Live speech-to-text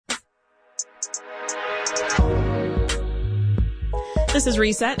This is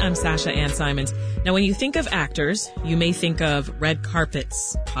Reset. I'm Sasha Ann Simons. Now, when you think of actors, you may think of red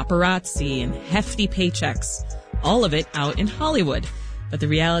carpets, paparazzi, and hefty paychecks. All of it out in Hollywood. But the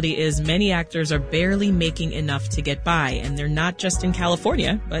reality is many actors are barely making enough to get by, and they're not just in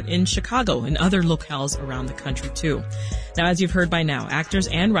California, but in Chicago and other locales around the country too. Now, as you've heard by now, actors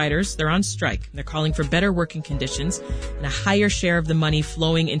and writers, they're on strike. They're calling for better working conditions and a higher share of the money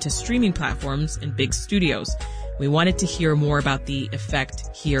flowing into streaming platforms and big studios. We wanted to hear more about the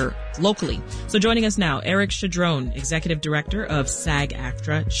effect here locally. So joining us now, Eric Chadron, Executive Director of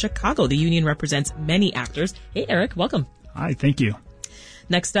SAG-AFTRA Chicago. The union represents many actors. Hey, Eric, welcome. Hi, thank you.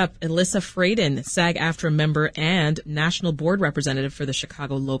 Next up, Alyssa Fraden, SAG-AFTRA member and National Board Representative for the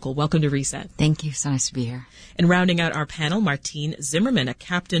Chicago Local. Welcome to Reset. Thank you. So nice to be here. And rounding out our panel, Martine Zimmerman, a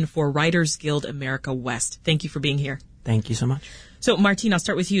captain for Writers Guild America West. Thank you for being here. Thank you so much. So, Martine, I'll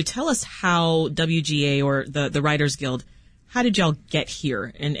start with you. Tell us how WGA or the Writers Guild, how did y'all get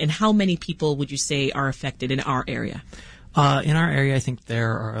here? And how many people would you say are affected in our area? In our area, I think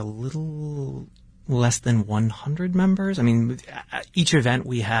there are a little less than 100 members. I mean, at each event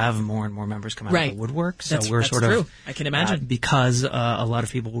we have more and more members come out of the woodwork. So that's sort true. of, I can imagine. Because a lot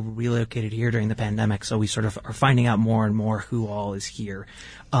of people relocated here during the pandemic, so we sort of are finding out more and more who all is here.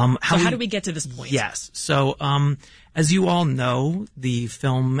 How did we get to this point? Yes. So, as you all know, the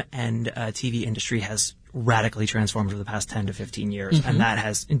film and TV industry has radically transformed over the past 10 to 15 years. Mm-hmm. And that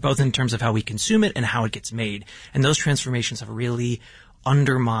has, both in terms of how we consume it and how it gets made. And those transformations have really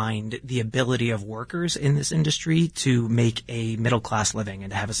undermined the ability of workers in this industry to make a middle-class living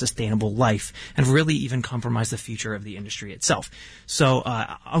and to have a sustainable life, and really even compromise the future of the industry itself. So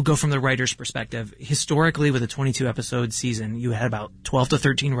I'll go from the writer's perspective. Historically, with a 22-episode season, you had about 12 to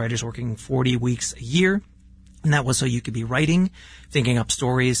 13 writers working 40 weeks a year, and that was so you could be writing, thinking up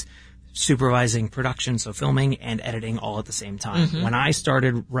stories, supervising production, so filming and editing all at the same time. Mm-hmm. When I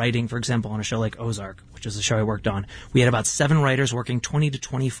started writing, for example, on a show like Ozark, which is the show I worked on, we had about 7 writers working 20 to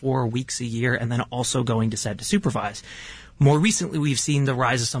 24 weeks a year and then also going to set to supervise. More recently, we've seen the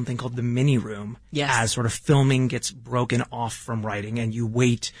rise of something called the mini room. Yes. As sort of filming gets broken off from writing and you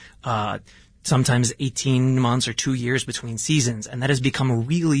wait, sometimes 18 months or 2 years between seasons. And that has become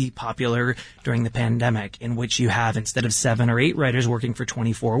really popular during the pandemic, in which you have, instead of 7 or 8 writers working for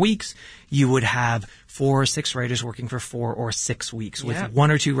 24 weeks, you would have 4 or 6 writers working for 4 or 6 weeks, with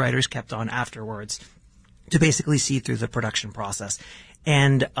 1 or 2 writers kept on afterwards to basically see through the production process.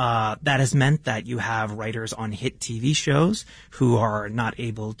 And that has meant that you have writers on hit TV shows who are not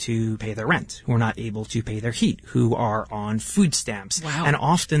able to pay their rent, who are not able to pay their heat, who are on food stamps. Wow. And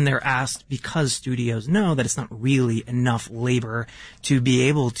often they're asked, because studios know that it's not really enough labor to be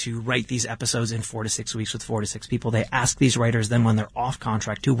able to write these episodes in 4 to 6 weeks with 4 to 6 people, they ask these writers then when they're off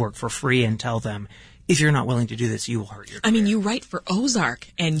contract to work for free and tell them, if you're not willing to do this, you will hurt your career. I mean, you write for Ozark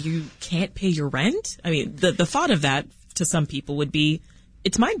and you can't pay your rent? I mean, the thought of that to some people would be,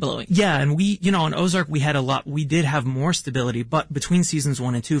 it's mind-blowing. Yeah, and we, on Ozark, we did have more stability, but between seasons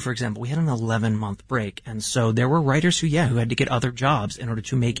 1 and 2, for example, we had an 11-month break. And so there were writers who had to get other jobs in order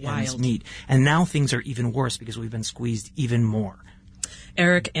to make ends meet. And now things are even worse because we've been squeezed even more.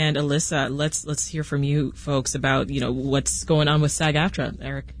 Eric and Alyssa, let's hear from you folks about, what's going on with SAG-AFTRA.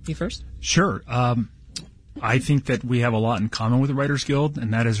 Eric, you first? Sure. I think that we have a lot in common with the Writers Guild,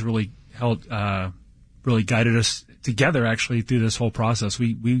 and that has really really guided us together actually through this whole process.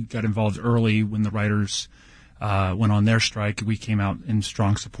 We got involved early when the writers went on their strike. We came out in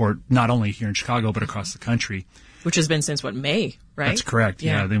strong support, not only here in Chicago, but across the country. Which has been since, May, right? That's correct.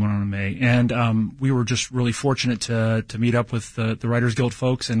 Yeah, they went on in May. And we were just really fortunate to meet up with the Writers Guild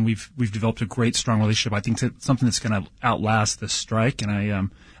folks, and we've developed a great, strong relationship. I think it's something that's going to outlast this strike, and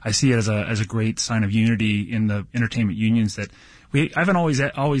I see it as a great sign of unity in the entertainment unions that I haven't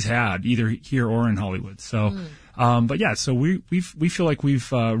always had, either here or in Hollywood. So, but yeah, so we feel like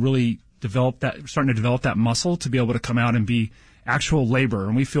we've really starting to develop that muscle to be able to come out and be actual labor,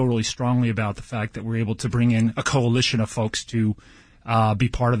 and we feel really strongly about the fact that we're able to bring in a coalition of folks to be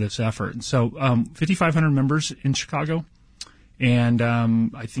part of this effort. And so 5,500 members in Chicago, and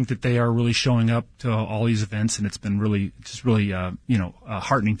I think that they are really showing up to all these events, and it's been really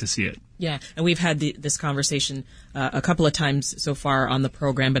heartening to see it. Yeah, and we've had this conversation a couple of times so far on the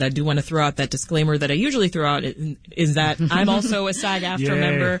program, but I do want to throw out that disclaimer that I usually throw out is that I'm also a SAG-AFTRA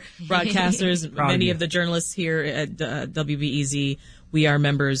member, broadcasters. Many of the journalists here at WBEZ, we are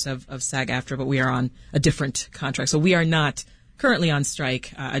members of SAG-AFTRA, but we are on a different contract. So we are not currently on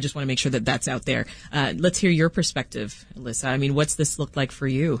strike. I just want to make sure that that's out there. Let's hear your perspective, Alyssa. I mean, what's this look like for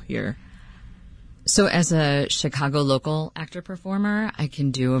you here? So as a Chicago local actor performer, I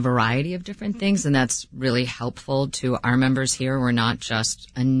can do a variety of different things, and that's really helpful to our members here. We're not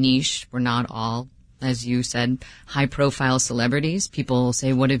just a niche. We're not all, as you said, high-profile celebrities. People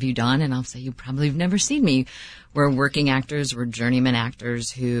say, what have you done? And I'll say, you probably have never seen me. We're working actors. We're journeyman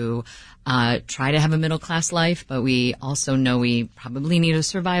actors who try to have a middle-class life, but we also know we probably need a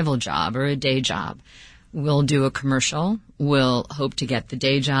survival job or a day job. We'll do a commercial. We'll hope to get the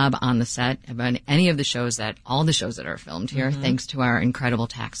day job on the set about all the shows that are filmed here, thanks to our incredible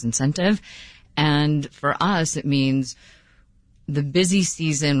tax incentive. And for us, it means the busy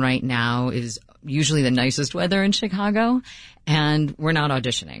season right now is usually the nicest weather in Chicago, and we're not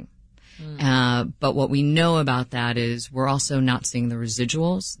auditioning. But what we know about that is we're also not seeing the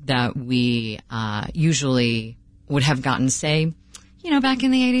residuals that we usually would have gotten, say, back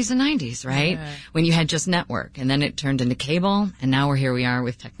in the 80s and 90s, right? Yeah. When you had just network, and then it turned into cable, and now here we are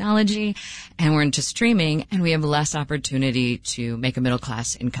with technology, and we're into streaming, and we have less opportunity to make a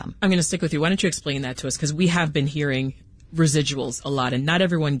middle-class income. I'm going to stick with you. Why don't you explain that to us? Because we have been hearing residuals a lot, and not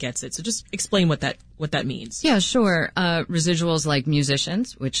everyone gets it. So just explain what that means. Yeah, sure. Residuals like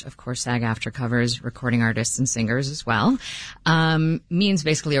musicians, which of course SAG-AFTRA covers recording artists and singers as well, means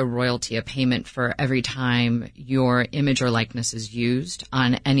basically a royalty, a payment for every time your image or likeness is used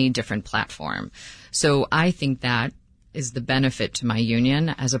on any different platform. So I think that is the benefit to my union.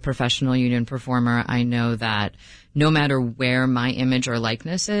 As a professional union performer, I know that no matter where my image or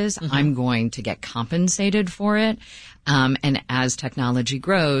likeness is, I'm going to get compensated for it. And as technology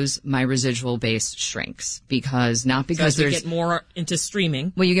grows, my residual base shrinks because you get more into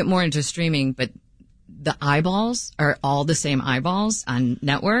streaming. Well, you get more into streaming, but the eyeballs are all the same eyeballs on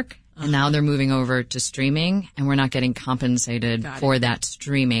network. And now they're moving over to streaming, and we're not getting compensated for that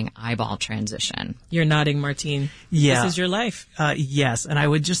streaming eyeball transition. You're nodding, Martine. Yeah. This is your life. Yes. And I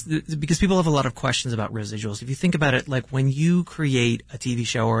would because people have a lot of questions about residuals. If you think about it, like when you create a TV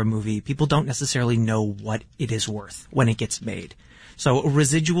show or a movie, people don't necessarily know what it is worth when it gets made. So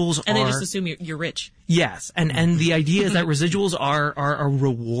residuals and they just assume you're rich. Yes, and the idea is that residuals are a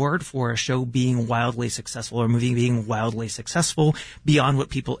reward for a show being wildly successful or a movie being wildly successful beyond what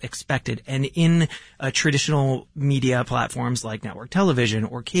people expected. And in traditional media platforms like network television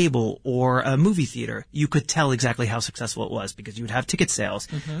or cable or a movie theater, you could tell exactly how successful it was because you would have ticket sales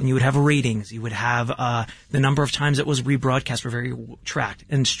and you would have ratings. You would have the number of times it was rebroadcast were very tracked.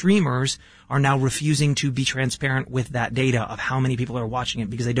 And streamers are now refusing to be transparent with that data of how many people are watching it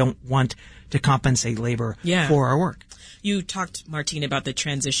because they don't want to compensate labor for our work. You talked, Martine, about the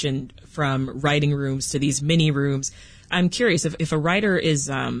transition from writing rooms to these mini rooms. I'm curious if a writer is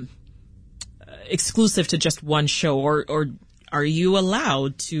exclusive to just one show, or are you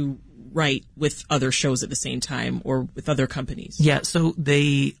allowed to write with other shows at the same time or with other companies? Yeah, so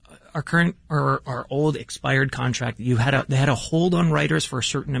our current or our old expired contract, they had a hold on writers for a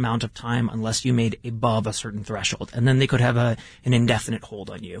certain amount of time unless you made above a certain threshold, and then they could have an indefinite hold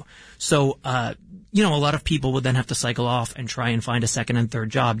on you. So, a lot of people would then have to cycle off and try and find a second and third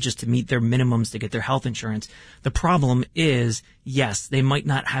job just to meet their minimums to get their health insurance. The problem is, yes, they might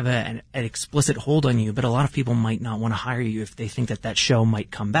not have an explicit hold on you, but a lot of people might not want to hire you if they think that show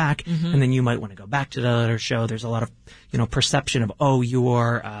might come back, and then you might want to go back to the other show. There's a lot of, perception of,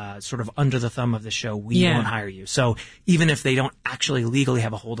 you're sort of under the thumb of the show. We won't hire you. So even if they don't actually legally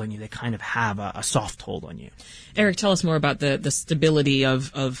have a hold on you, they kind of have a soft hold on you. Eric, tell us more about the stability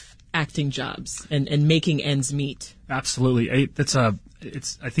of acting jobs and making ends meet. Absolutely. I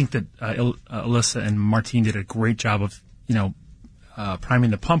think that Alyssa and Martine did a great job of,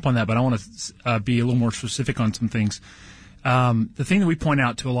 priming the pump on that, but I want to be a little more specific on some things. The thing that we point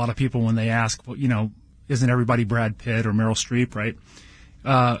out to a lot of people when they ask, well, isn't everybody Brad Pitt or Meryl Streep, right?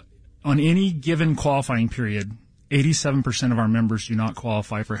 On any given qualifying period, 87% of our members do not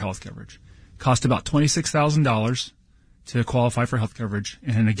qualify for health coverage. Cost about $26,000 to qualify for health coverage.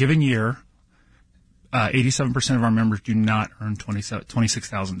 And in a given year, 87% of our members do not earn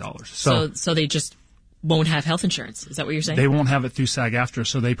 $26,000. So they just won't have health insurance. Is that what you're saying? They won't have it through SAG-AFTRA,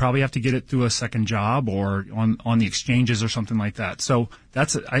 so they probably have to get it through a second job or on the exchanges or something like that. So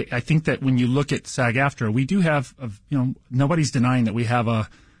I think that when you look at SAG-AFTRA, we do have, nobody's denying that we have a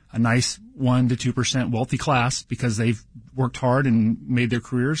nice 1% to 2% wealthy class because they've worked hard and made their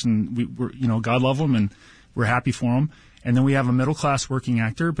careers, and we're, God love them and we're happy for them. And then we have a middle class working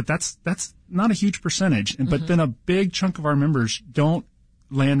actor, but that's not a huge percentage. But then a big chunk of our members don't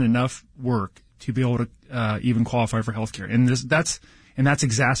land enough work to be able to even qualify for health care. And that's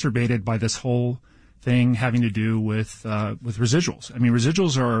exacerbated by this whole thing having to do with residuals. I mean,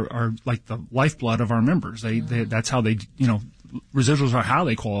 residuals are like the lifeblood of our members. That's how they, residuals are how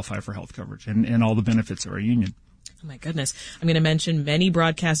they qualify for health coverage and all the benefits of our union. Oh my goodness. I'm going to mention many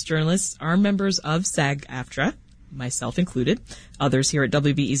broadcast journalists are members of SAG-AFTRA, myself included, others here at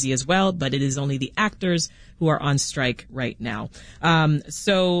WBEZ as well, but it is only the actors who are on strike right now.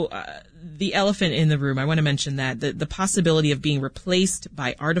 So the elephant in the room, I want to mention that the possibility of being replaced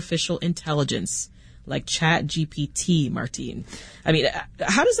by artificial intelligence like ChatGPT, Martine. I mean,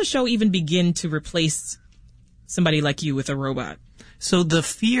 how does the show even begin to replace somebody like you with a robot? So the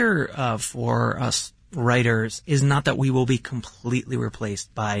fear for us writers is not that we will be completely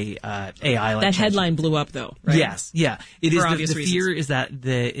replaced by AI. Like that headline blew up, though, right? Yes, yeah. It For is obvious the fear is that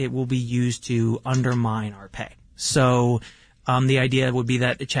it will be used to undermine our pay. So the idea would be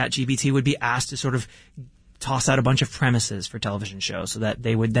that ChatGPT would be asked to sort of toss out a bunch of premises for television shows so that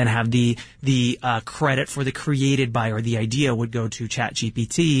they would then have the credit for the created by, or the idea would go to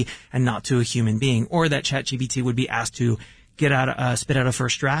ChatGPT and not to a human being, or that ChatGPT would be asked to spit out a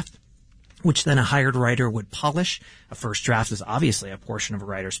first draft, which then a hired writer would polish. A first draft is obviously a portion of a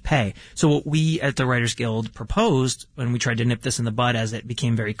writer's pay. So what we at the Writers Guild proposed when we tried to nip this in the bud, as it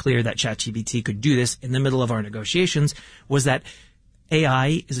became very clear that ChatGPT could do this in the middle of our negotiations, was that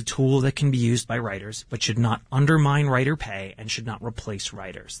AI is a tool that can be used by writers, but should not undermine writer pay and should not replace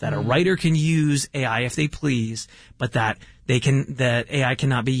writers. That a writer can use AI if they please, but that AI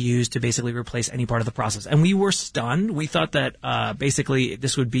cannot be used to basically replace any part of the process. And we were stunned. We thought that basically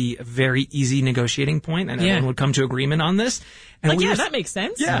this would be a very easy negotiating point and everyone would come to agreement on this. And that makes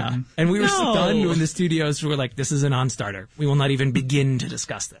sense. Yeah. And we were stunned when the studios were like, this is a non-starter. We will not even begin to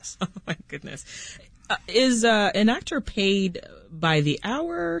discuss this. Oh my goodness. Is an actor paid by the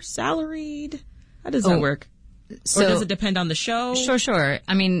hour, salaried? How does that work? So, or does it depend on the show? Sure.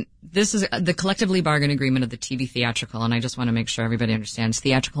 I mean, this is the collectively bargained agreement of the TV theatrical, and I just want to make sure everybody understands.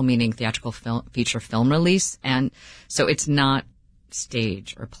 Theatrical meaning theatrical feature film release, and so it's not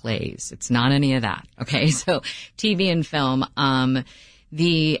stage or plays. It's not any of that. Okay, so TV and film.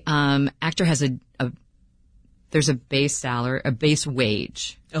 The actor has there's a base salary, a base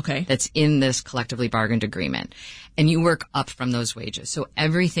wage. Okay. That's in this collectively bargained agreement. And you work up from those wages. So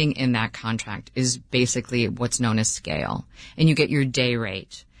everything in that contract is basically what's known as scale. And you get your day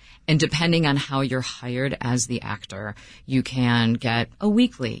rate. And depending on how you're hired as the actor, you can get a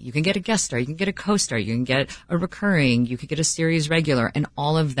weekly, you can get a guest star, you can get a co-star, you can get a recurring, you could get a series regular. And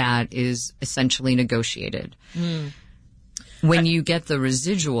all of that is essentially negotiated. When you get the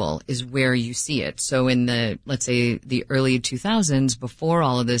residual is where you see it. So in let's say the early 2000s, before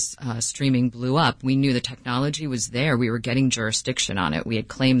all of this streaming blew up, we knew the technology was there. We were getting jurisdiction on it. We had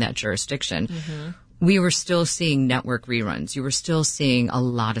claimed that jurisdiction. We were still seeing network reruns. You were still seeing a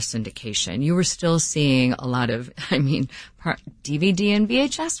lot of syndication. You were still seeing a lot of, DVD and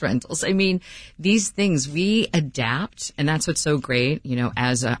VHS rentals. These things, we adapt, and that's what's so great,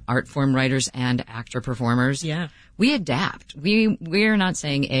 as art form writers and actor performers. Yeah. We adapt. We're not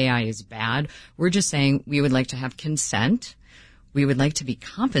saying AI is bad. We're just saying we would like to have consent. We would like to be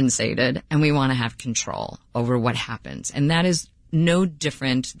compensated, and we want to have control over what happens. And that is no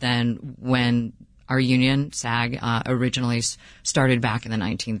different than when our union, SAG, originally started back in the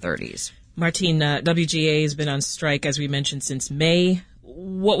 1930s. Martine, WGA has been on strike, as we mentioned, since May.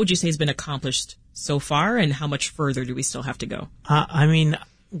 What would you say has been accomplished so far, and how much further do we still have to go?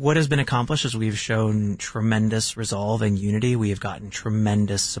 What has been accomplished is we've shown tremendous resolve and unity. We have gotten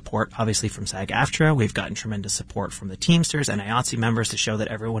tremendous support, obviously, from SAG-AFTRA. We've gotten tremendous support from the Teamsters and IATSE members to show that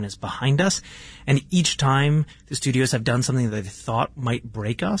everyone is behind us. And each time the studios have done something that they thought might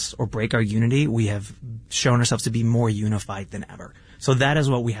break us or break our unity, we have shown ourselves to be more unified than ever. So that is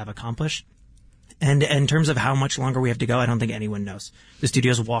what we have accomplished. And in terms of how much longer we have to go, I don't think anyone knows. The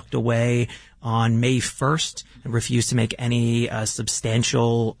studios walked away on May 1st and refused to make any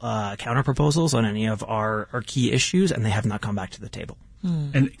substantial counter proposals on any of our key issues, and they have not come back to the table.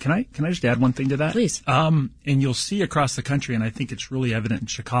 And can I just add one thing to that? Please. And you'll see across the country, and I think it's really evident in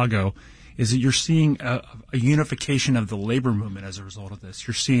Chicago, is that you're seeing a unification of the labor movement as a result of this.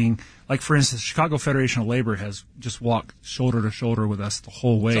 You're seeing, like, for instance, Chicago Federation of Labor has just walked shoulder to shoulder with us the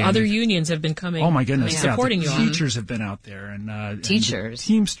whole way. So other unions have been coming. Oh my goodness! Supporting you. Teachers have been out there, and teachers,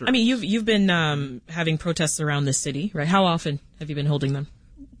 and Teamsters. You've been having protests around the city, right? How often have you been holding them?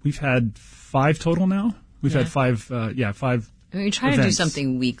 We've had 5 total now. We've had 5. 5. We try to do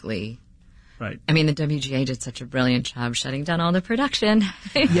something weekly. Right. The WGA did such a brilliant job shutting down all the production.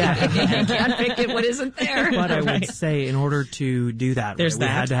 Yeah. You can't pick it what isn't there. But I would say in order to do that, we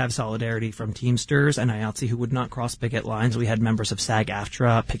had to have solidarity from Teamsters and IATSE, who would not cross picket lines. We had members of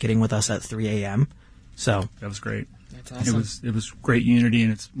SAG-AFTRA picketing with us at 3 a.m. So that was great. That's awesome. It was great unity,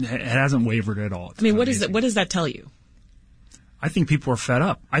 and it hasn't wavered at all. What does that tell you? I think people are fed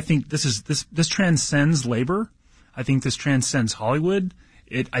up. I think this transcends labor. I think this transcends Hollywood.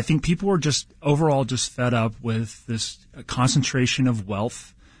 I think people are just overall just fed up with this concentration of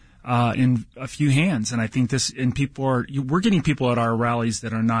wealth in a few hands. And I think we're getting people at our rallies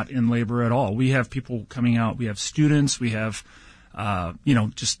that are not in labor at all. We have people coming out. We have students. We have,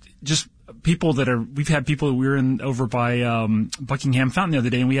 just people we've had people, we were over by Buckingham Fountain the other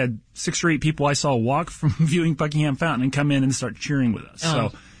day, and we had 6 or 8 people I saw walk from viewing Buckingham Fountain and come in and start cheering with us. Oh.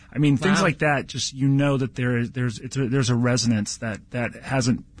 So, I mean, things like that, just, that there's a resonance that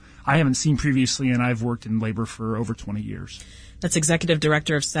I haven't seen previously, and I've worked in labor for over 20 years. That's Executive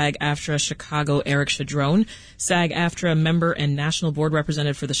Director of SAG-AFTRA Chicago, Eric Chadron, SAG-AFTRA member and National Board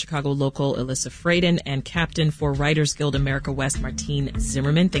Representative for the Chicago Local, Alyssa Fraden, and Captain for Writers Guild America West, Martine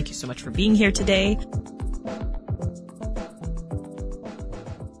Zimmerman. Thank you so much for being here today.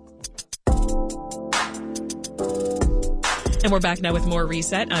 And we're back now with more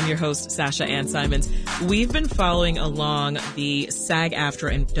Reset. I'm your host, Sasha Ann Simons. We've been following along the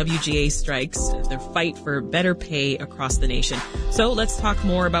SAG-AFTRA and WGA strikes, their fight for better pay across the nation. So let's talk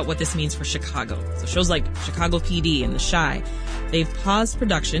more about what this means for Chicago. So shows like Chicago PD and The Chi, they've paused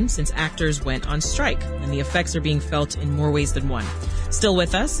production since actors went on strike, and the effects are being felt in more ways than one. Still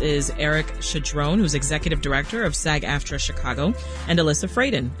with us is Eric Chadron, who's Executive Director of SAG-AFTRA Chicago, and Alyssa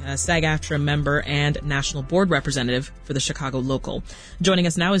Fraden, a SAG-AFTRA member and National Board Representative for the Chicago Local. Joining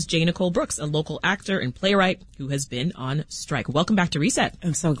us now is J. Nicole Brooks, a local actor and playwright who has been on strike. Welcome back to Reset.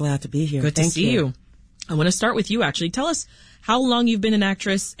 I'm so glad to be here. Good to see you. I want to start with you, actually. Tell us how long you've been an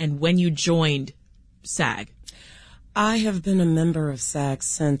actress and when you joined SAG. I have been a member of SAG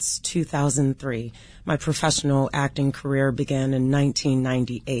since 2003. My professional acting career began in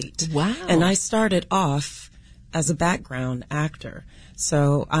 1998. Wow. And I started off as a background actor.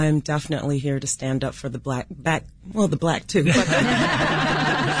 So I'm definitely here to stand up for the black too, but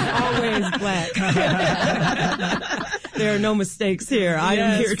always black. There are no mistakes here. I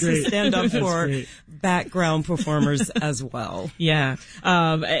am here to stand up for background performers as well. Yeah.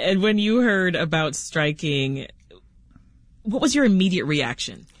 And when you heard about striking, what was your immediate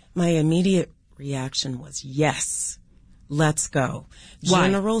reaction? My immediate reaction was, yes, let's go. Why?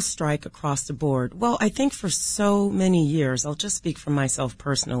 General strike across the board. Well, I think for so many years, I'll just speak for myself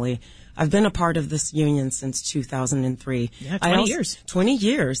personally, I've been a part of this union since 2003. Yeah, 20 years. 20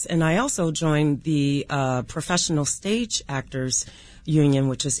 years. And I also joined the Professional Stage Actors Union,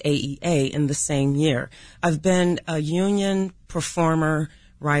 which is AEA, in the same year. I've been a union performer,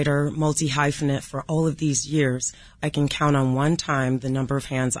 writer, multi-hyphenate for all of these years. I can count on one time the number of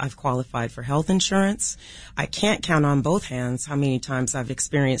hands I've qualified for health insurance. I can't count on both hands how many times I've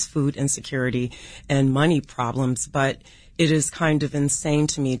experienced food insecurity and money problems, but it is kind of insane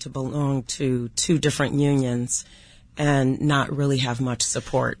to me to belong to 2 different unions and not really have much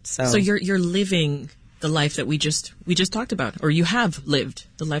support. So you're living the life that we just talked about, or you have lived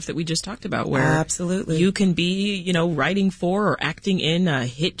the life that we just talked about, where absolutely you can be, writing for or acting in a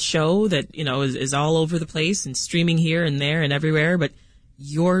hit show that, is all over the place and streaming here and there and everywhere, but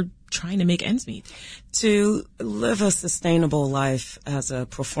you're trying to make ends meet. To live a sustainable life as a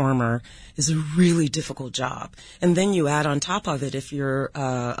performer is a really difficult job. And then you add on top of it, if you're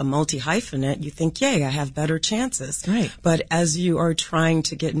a multi-hyphenate, you think, yay, I have better chances. Right. But as you are trying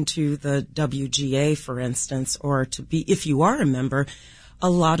to get into the WGA, for instance, or to be, if you are a member, a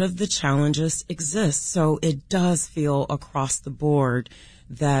lot of the challenges exist. So it does feel across the board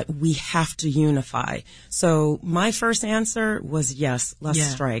that we have to unify. So my first answer was yes, let's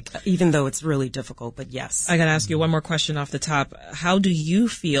strike, even though it's really difficult, but yes. I got to ask you one more question off the top. How do you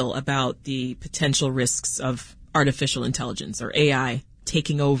feel about the potential risks of artificial intelligence or AI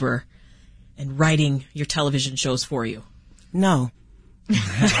taking over and writing your television shows for you? No.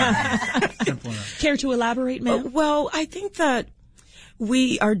 Care to elaborate, ma'am? Well, I think that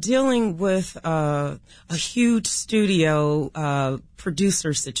we are dealing with a huge studio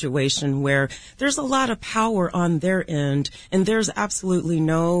producer situation where there's a lot of power on their end, and there's absolutely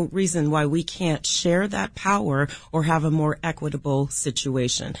no reason why we can't share that power or have a more equitable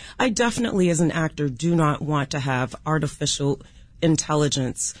situation. I definitely, as an actor, do not want to have artificial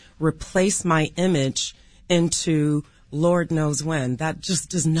intelligence replace my image into Lord knows when. That just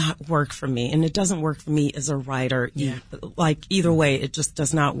does not work for me. And it doesn't work for me as a writer. Yeah. Like, either way, it just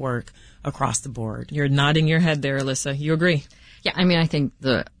does not work across the board. You're nodding your head there, Alyssa. You agree? Yeah, I mean, I think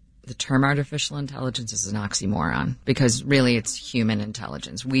the term artificial intelligence is an oxymoron because really it's human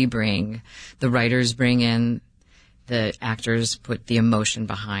intelligence. The writers bring in, the actors put the emotion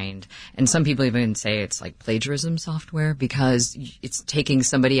behind. And some people even say it's like plagiarism software because it's taking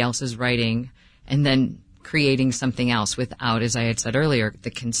somebody else's writing and then creating something else without, as I had said earlier,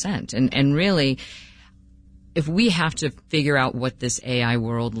 the consent. And really, if we have to figure out what this AI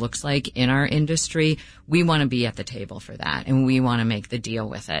world looks like in our industry, we want to be at the table for that, and we want to make the deal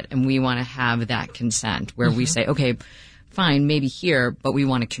with it, and we want to have that consent where we say, okay, fine, maybe here, but we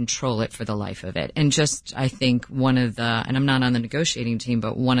want to control it for the life of it. And just, I think one of the, and I'm not on the negotiating team,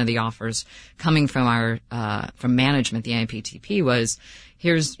 but one of the offers coming from our, from management, the IPTP, was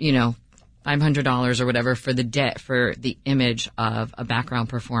here's, $500 or whatever for the debt, for the image of a background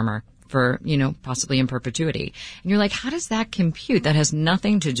performer for, possibly in perpetuity. And you're like, how does that compute? That has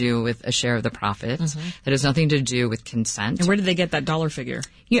nothing to do with a share of the profits. That has nothing to do with consent. And where did they get that dollar figure?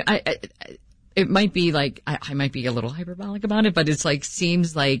 It might be like, I might be a little hyperbolic about it, but it's like,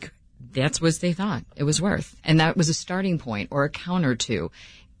 seems like that's what they thought it was worth. And that was a starting point or a counter to.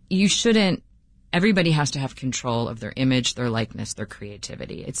 You shouldn't, everybody has to have control of their image, their likeness, their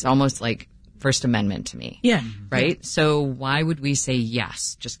creativity. It's almost like First Amendment to me. Yeah. Right? Yeah. So why would we say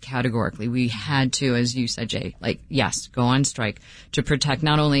yes, just categorically? We had to, as you said, Jay, yes, go on strike to protect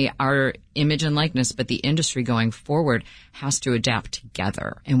not only our image and likeness, but the industry going forward has to adapt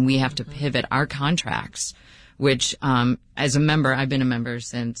together. And we have to pivot our contracts, which, as a member, I've been a member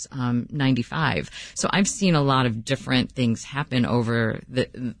since, 95. So I've seen a lot of different things happen over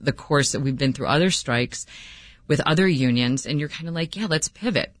the course that we've been through other strikes with other unions, and you're kind of like, yeah, let's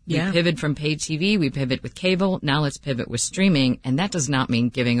pivot. Yeah. We pivot from paid TV, we pivot with cable, now let's pivot with streaming, and that does not mean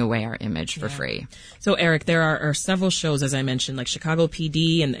giving away our image for free. So, Eric, there are several shows, as I mentioned, like Chicago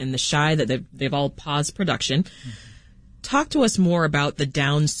PD and The Chi, that they've all paused production. Talk to us more about the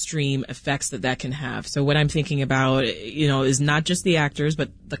downstream effects that can have. So what I'm thinking about, is not just the actors,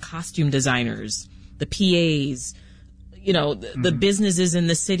 but the costume designers, the PAs, the businesses in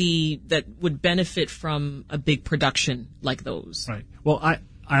the city that would benefit from a big production like those. Right. Well,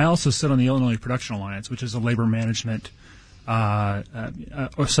 I also sit on the Illinois Production Alliance, which is a labor management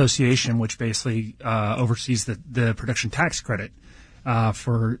association, which basically oversees the production tax credit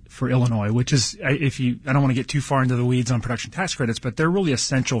for Illinois, which is, I don't want to get too far into the weeds on production tax credits, but they're really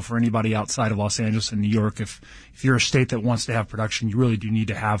essential for anybody outside of Los Angeles and New York. If you're a state that wants to have production, you really do need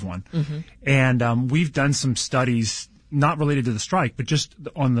to have one. And we've done some studies not related to the strike, but just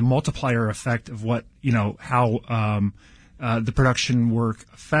on the multiplier effect of what, how the production work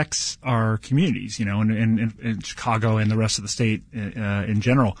affects our communities, in Chicago and the rest of the state in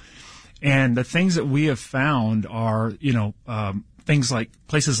general. And the things that we have found are, things like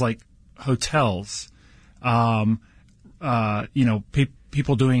places like hotels, people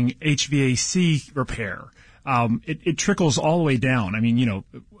doing HVAC repair. It trickles all the way down. I mean,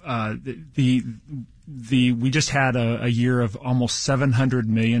 we just had a year of almost $700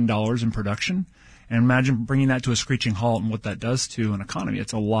 million in production. And imagine bringing that to a screeching halt and what that does to an economy.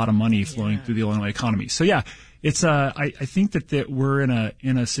 It's a lot of money flowing through the Illinois economy. So yeah, it's I think that we're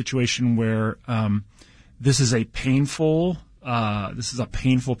in a situation where this is a painful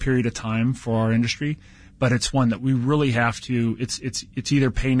period of time for our industry, but it's one that we really have to. It's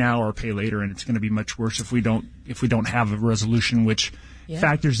either pay now or pay later, and it's going to be much worse if we don't have a resolution which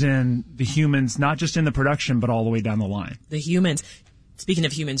factors in the humans, not just in the production, but all the way down the line. The humans. Speaking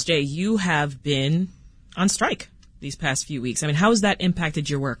of humans, Jay, you have been on strike these past few weeks. I mean, how has that impacted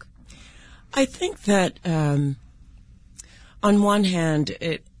your work? I think that on one hand,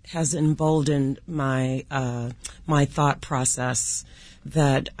 it has emboldened my my thought process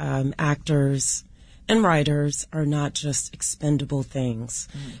that actors and writers are not just expendable things.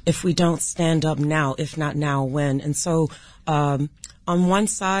 If we don't stand up now, if not now, when? And so on one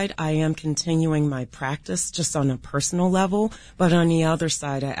side, I am continuing my practice just on a personal level, but on the other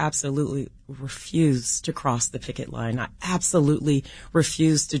side, I absolutely refuse to cross the picket line. I absolutely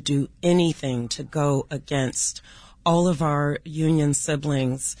refuse to do anything to go against all of our union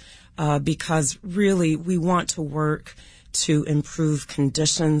siblings because really we want to work to improve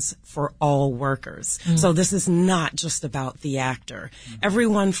conditions for all workers. So this is not just about the actor.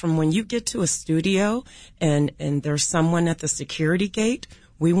 Everyone from when you get to a studio and there's someone at the security gate,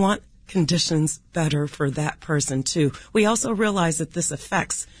 we want conditions better for that person too. We also realize that this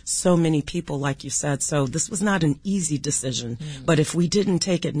affects so many people, like you said, so this was not an easy decision. But if we didn't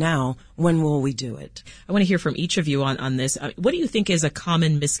take it now, when will we do it? I want to hear from each of you on this. What do you think is a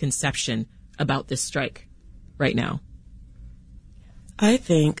common misconception about this strike right now? I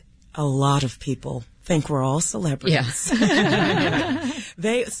think a lot of people think we're all celebrities. Yes.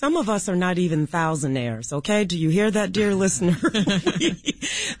 Some of us are not even thousandaires, okay? Do you hear that, dear listener?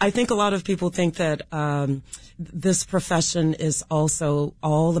 I think a lot of people think that this profession is also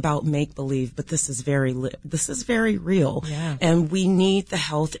all about make-believe, but this is very real. Yeah. And we need the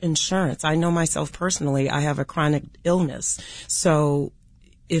health insurance. I know myself personally, I have a chronic illness. So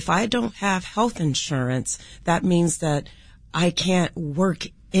if I don't have health insurance, that means that I can't work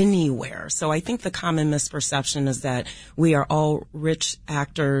anywhere. So I think the common misperception is that we are all rich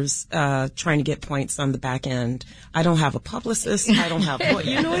actors trying to get points on the back end. I don't have a publicist. I don't have,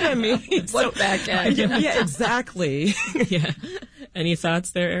 you know what I mean? What back end? Yeah, exactly. Yeah. Any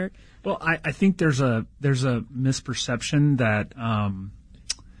thoughts there, Eric? Well, I think there's a misperception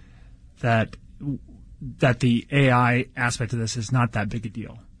that the AI aspect of this is not that big a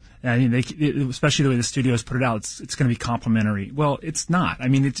deal. I mean, especially the way the studios put it out, it's going to be complimentary. Well, it's not. I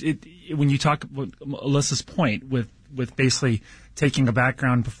mean, when you talk Alyssa's point with basically taking a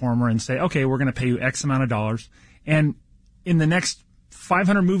background performer and say, okay, we're going to pay you X amount of dollars, and in the next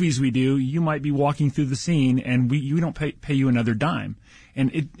 500 movies we do, you might be walking through the scene, and we don't pay you another dime.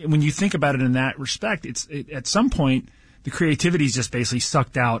 And when you think about it in that respect, at some point, the creativity is just basically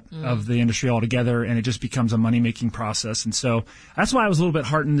sucked out of the industry altogether, and it just becomes a money-making process. And so that's why I was a little bit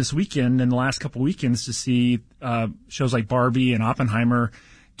heartened this weekend and the last couple weekends to see shows like Barbie and Oppenheimer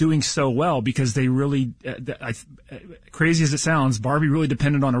doing so well, because they really, crazy as it sounds, Barbie really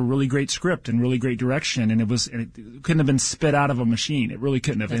depended on a really great script and really great direction, and it couldn't have been spit out of a machine. It really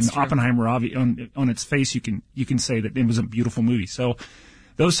couldn't have. That's and true. Oppenheimer, on its face, you can say that it was a beautiful movie. So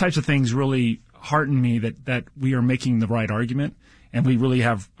those types of things really hearten me that we are making the right argument, and we really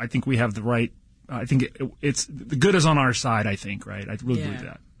have. I think we have the right. I think it's the good is on our side. I think, right? I really believe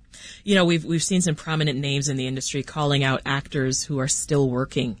that. You know, we've seen some prominent names in the industry calling out actors who are still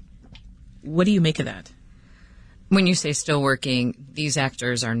working. What do you make of that? When you say still working, these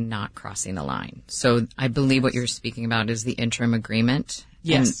actors are not crossing the line. So I believe what you're speaking about is the interim agreement.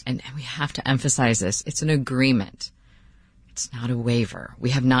 Yes. And we have to emphasize this. It's an agreement. It's not a waiver. We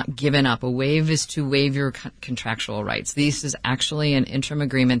have not given up. A waive is to waive your contractual rights. This is actually an interim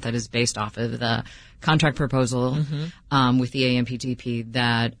agreement that is based off of the contract proposal with the AMPTP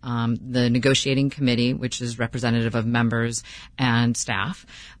that the negotiating committee, which is representative of members and staff,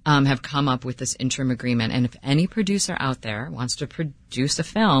 have come up with this interim agreement. And if any producer out there wants to produce a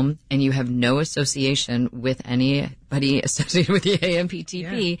film and you have no association with anybody associated with the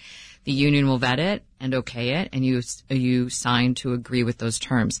AMPTP, the union will vet it and okay it, and you sign to agree with those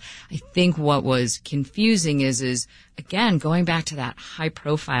terms. I think what was confusing is again, going back to that high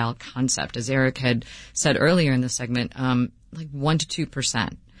profile concept, as Eric had said earlier in the segment, like 1% to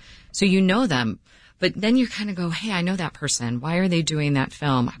 2%. So you know them, but then you kind of go, hey, I know that person. Why are they doing that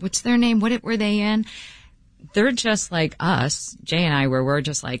film? What's their name? What were they in? They're just like us, Jay and I, where we're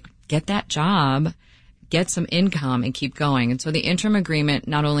just like, get that job, get some income, and keep going. And so the interim agreement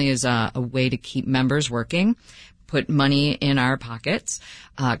not only is a way to keep members working, put money in our pockets,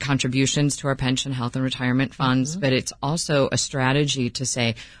 contributions to our pension, health, and retirement funds, but it's also a strategy to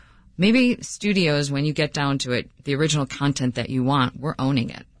say, maybe studios, when you get down to it, the original content that you want, we're owning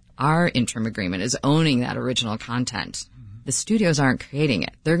it. Our interim agreement is owning that original content. The studios aren't creating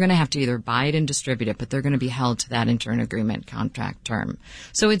it. They're going to have to either buy it and distribute it, but they're going to be held to that interim agreement contract term.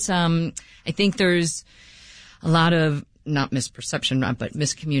 So it's, I think there's a lot of, not misperception, but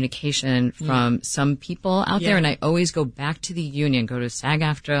miscommunication from some people out there. And I always go back to the union, go to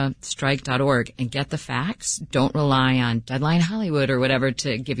SAG-AFTRA-strike.org and get the facts. Don't rely on Deadline Hollywood or whatever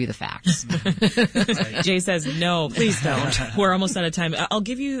to give you the facts. Jay says, no, please don't. We're almost out of time. I'll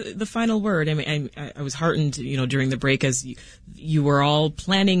give you the final word. I mean, I was heartened, during the break as you were all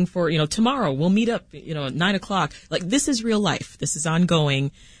planning for, tomorrow we'll meet up, at 9:00. Like, this is real life. This is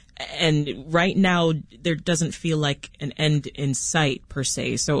ongoing. And right now, there doesn't feel like an end in sight, per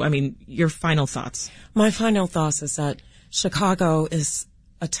se. So, I mean, your final thoughts. My final thoughts is that Chicago is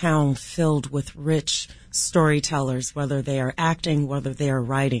a town filled with rich storytellers, whether they are acting, whether they are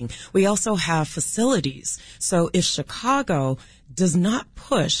writing. We also have facilities. So if Chicago does not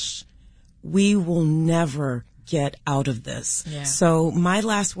push, we will never get out of this. Yeah. So my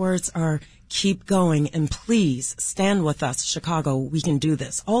last words are, keep going, and please stand with us, Chicago. We can do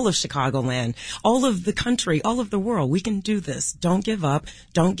this. All of Chicagoland, all of the country, all of the world. We can do this. Don't give up.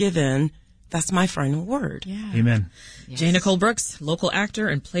 Don't give in. That's my final word. Yeah. Amen. Yes. Jay Nicole Brooks, local actor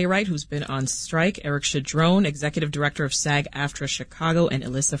and playwright who's been on strike. Eric Shadrone, executive director of SAG-AFTRA Chicago, and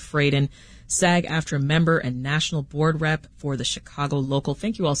Alyssa Fraden, SAG-AFTRA member and national board rep for the Chicago local.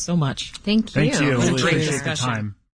 Thank you all so much. Thank you. Thank you. What a Really great appreciate the discussion. time.